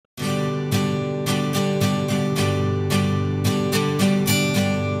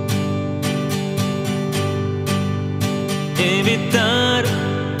evitar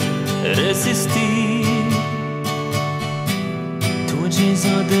resistir. Tu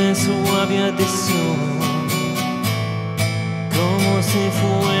hechizo de suave adicción, como si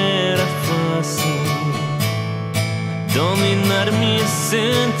fuera fácil dominar mi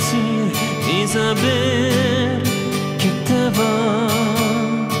sentir y saber que te vas,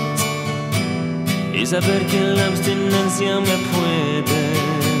 y saber que la abstinencia me puede.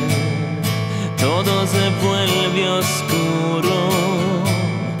 Todo se vuelve oscuro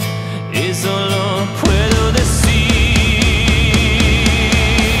y solo puedo decir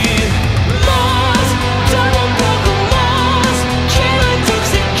más, dame un poco más. Quiero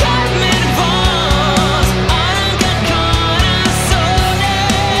intoxicarme en vos. Arranca corazones.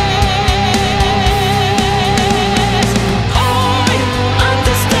 Hoy,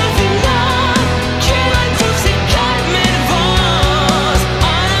 antes del final, quiero intoxicarme en vos.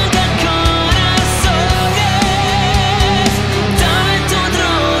 Arranca corazones. Dame tu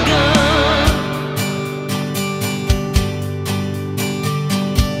droga.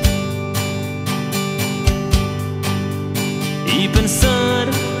 Y pensar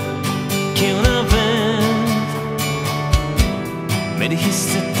que una vez me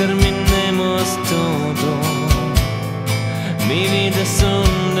dijiste terminemos todo. Mi vida es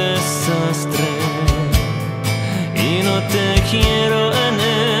un desastre y no te quiero en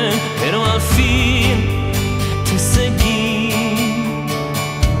él, pero al fin te seguí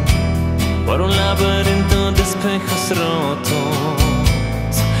por un laberinto de espejos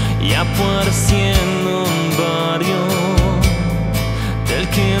rotos y apareciendo un barrio del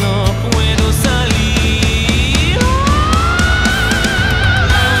que no puedo salir.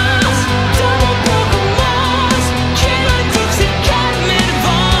 Más, dame un poco más. Quiero intoxicarme en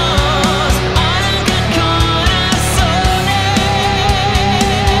vos. Arranca corazones.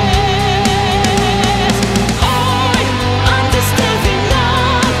 Hoy, antes del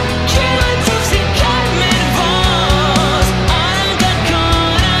final, quiero intoxicarme en vos. Arranca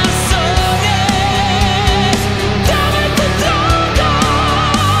corazones. Dame tu droga.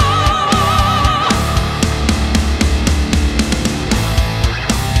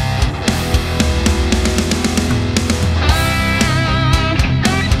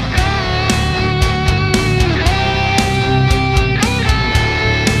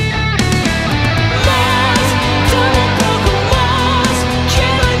 Más, dame un poco más.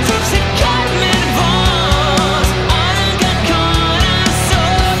 Quiero intoxicarme en vos. Arranca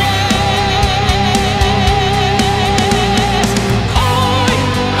corazones. Hoy,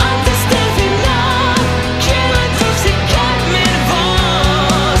 antes del final, quiero intoxicarme en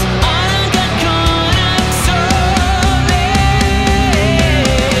vos. Arranca corazones.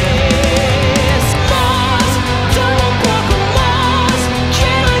 Más, dame un poco más.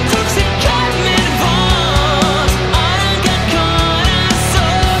 Quiero intoxicarme en vos. Arranca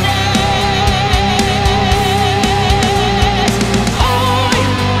corazones. Hoy,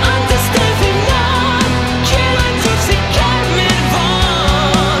 antes del final, quiero intoxicarme en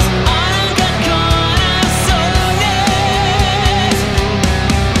vos. Arranca corazones.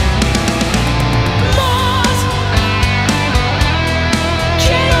 Más,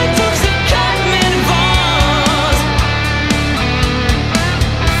 quiero intoxicarme en vos.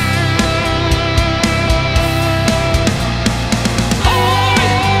 Hoy,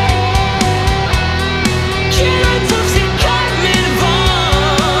 quiero intoxicarme en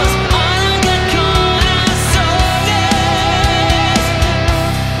vos. Arranca corazones.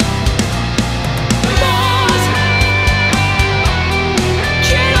 Más,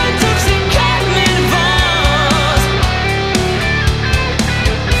 quiero intoxicarme en vos.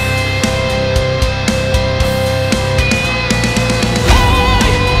 Hoy,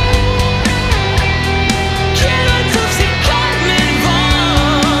 quiero intoxicarme en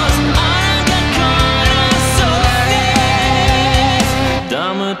vos. Arranca corazones.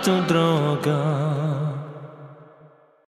 Dame tu droga.